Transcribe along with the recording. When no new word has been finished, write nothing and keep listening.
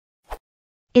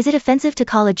Is it offensive to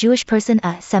call a Jewish person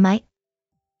a Semite?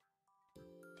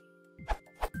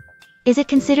 Is it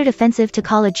considered offensive to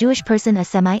call a Jewish person a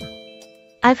Semite?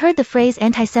 I've heard the phrase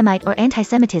anti-Semite or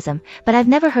anti-Semitism, but I've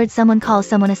never heard someone call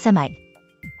someone a Semite.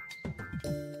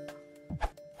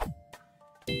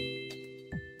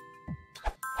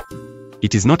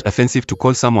 It is not offensive to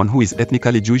call someone who is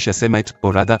ethnically Jewish a Semite,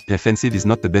 or rather, offensive is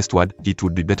not the best word, it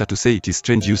would be better to say it is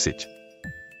strange usage.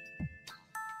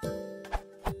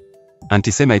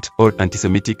 Anti-Semite, or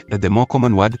anti-Semitic, the more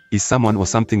common word, is someone or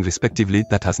something respectively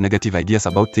that has negative ideas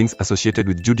about things associated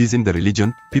with Judaism the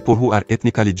religion, people who are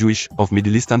ethnically Jewish, of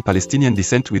Middle Eastern Palestinian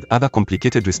descent with other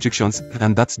complicated restrictions,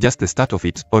 and that's just the start of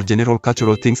it, or general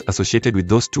cultural things associated with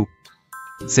those two.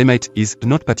 Semite is,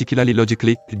 not particularly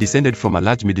logically, descended from a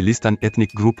large Middle Eastern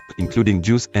ethnic group, including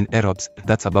Jews and Arabs,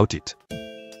 that's about it.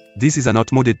 This is an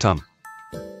outmoded term.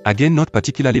 Again, not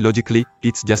particularly logically,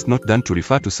 it's just not done to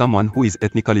refer to someone who is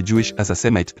ethnically Jewish as a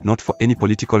Semite, not for any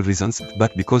political reasons,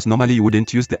 but because normally you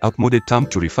wouldn't use the outmoded term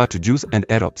to refer to Jews and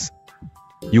Arabs.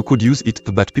 You could use it,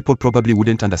 but people probably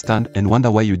wouldn't understand and wonder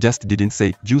why you just didn't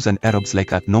say Jews and Arabs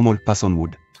like a normal person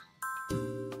would.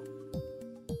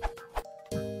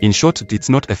 In short, it's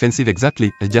not offensive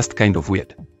exactly, just kind of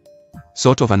weird.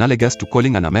 Sort of analogous to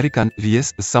calling an American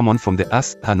vs someone from the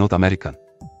US a North American.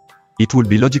 It would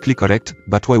be logically correct,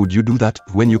 but why would you do that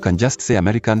when you can just say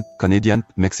American, Canadian,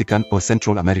 Mexican or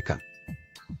Central American?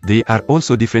 They are all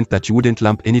so different that you wouldn't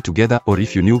lump any together, or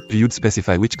if you knew, you'd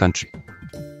specify which country.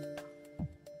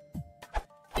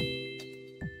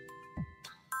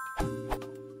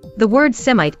 The word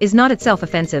Semite is not itself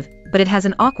offensive, but it has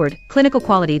an awkward, clinical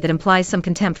quality that implies some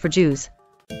contempt for Jews.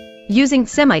 Using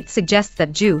Semite suggests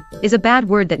that Jew is a bad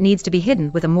word that needs to be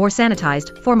hidden with a more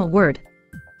sanitized, formal word.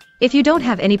 If you don't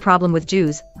have any problem with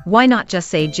Jews, why not just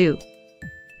say Jew?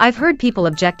 I've heard people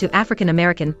object to African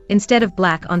American instead of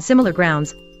black on similar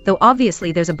grounds, though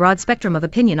obviously there's a broad spectrum of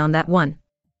opinion on that one.